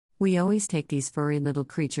We always take these furry little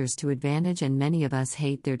creatures to advantage, and many of us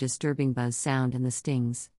hate their disturbing buzz sound and the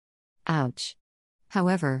stings. Ouch.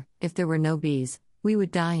 However, if there were no bees, we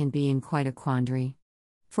would die and be in quite a quandary.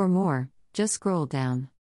 For more, just scroll down.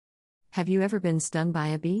 Have you ever been stung by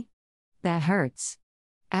a bee? That hurts.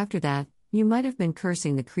 After that, you might have been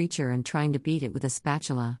cursing the creature and trying to beat it with a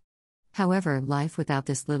spatula. However, life without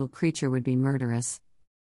this little creature would be murderous.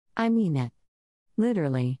 I mean it.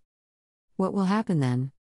 Literally. What will happen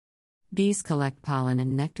then? Bees collect pollen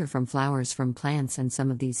and nectar from flowers from plants, and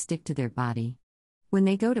some of these stick to their body. When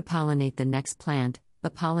they go to pollinate the next plant, the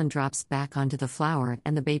pollen drops back onto the flower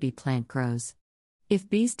and the baby plant grows. If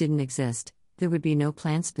bees didn't exist, there would be no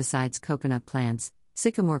plants besides coconut plants,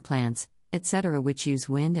 sycamore plants, etc., which use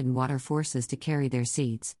wind and water forces to carry their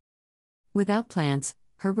seeds. Without plants,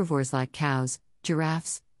 herbivores like cows,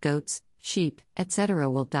 giraffes, goats, sheep, etc.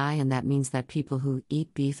 will die, and that means that people who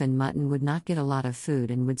eat beef and mutton would not get a lot of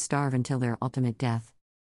food and would starve until their ultimate death.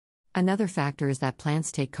 Another factor is that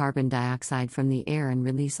plants take carbon dioxide from the air and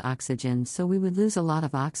release oxygen, so we would lose a lot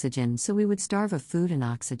of oxygen, so we would starve of food and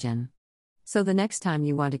oxygen. So the next time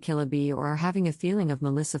you want to kill a bee or are having a feeling of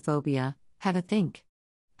melissophobia, have a think.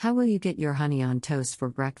 How will you get your honey on toast for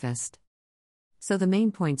breakfast? So the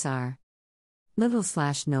main points are: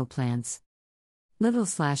 /no plants,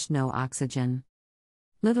 /no oxygen,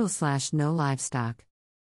 /no livestock,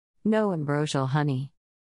 no ambrosial honey.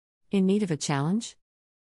 In need of a challenge?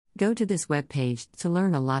 Go to this webpage to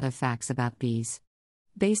learn a lot of facts about bees.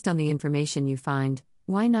 Based on the information you find,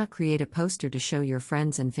 why not create a poster to show your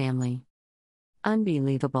friends and family?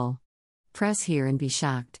 Unbelievable. Press here and be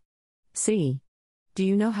shocked. See? Do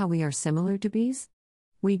you know how we are similar to bees?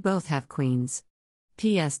 We both have queens.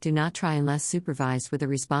 P.S. Do not try unless supervised with a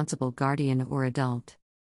responsible guardian or adult.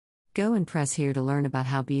 Go and press here to learn about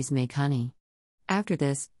how bees make honey. After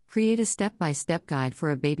this, create a step-by-step guide for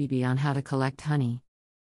a baby bee on how to collect honey.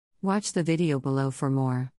 Watch the video below for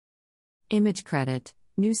more. Image credit,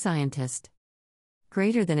 New Scientist.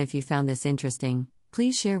 Greater than. If you found this interesting,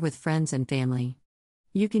 please share with friends and family.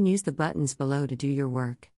 You can use the buttons below to do your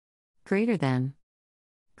work. Greater than.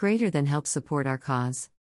 Greater than helps support our cause.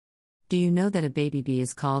 Do you know that a baby bee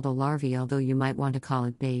is called a larvae, although you might want to call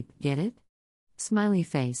it babe, get it? Smiley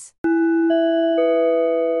face.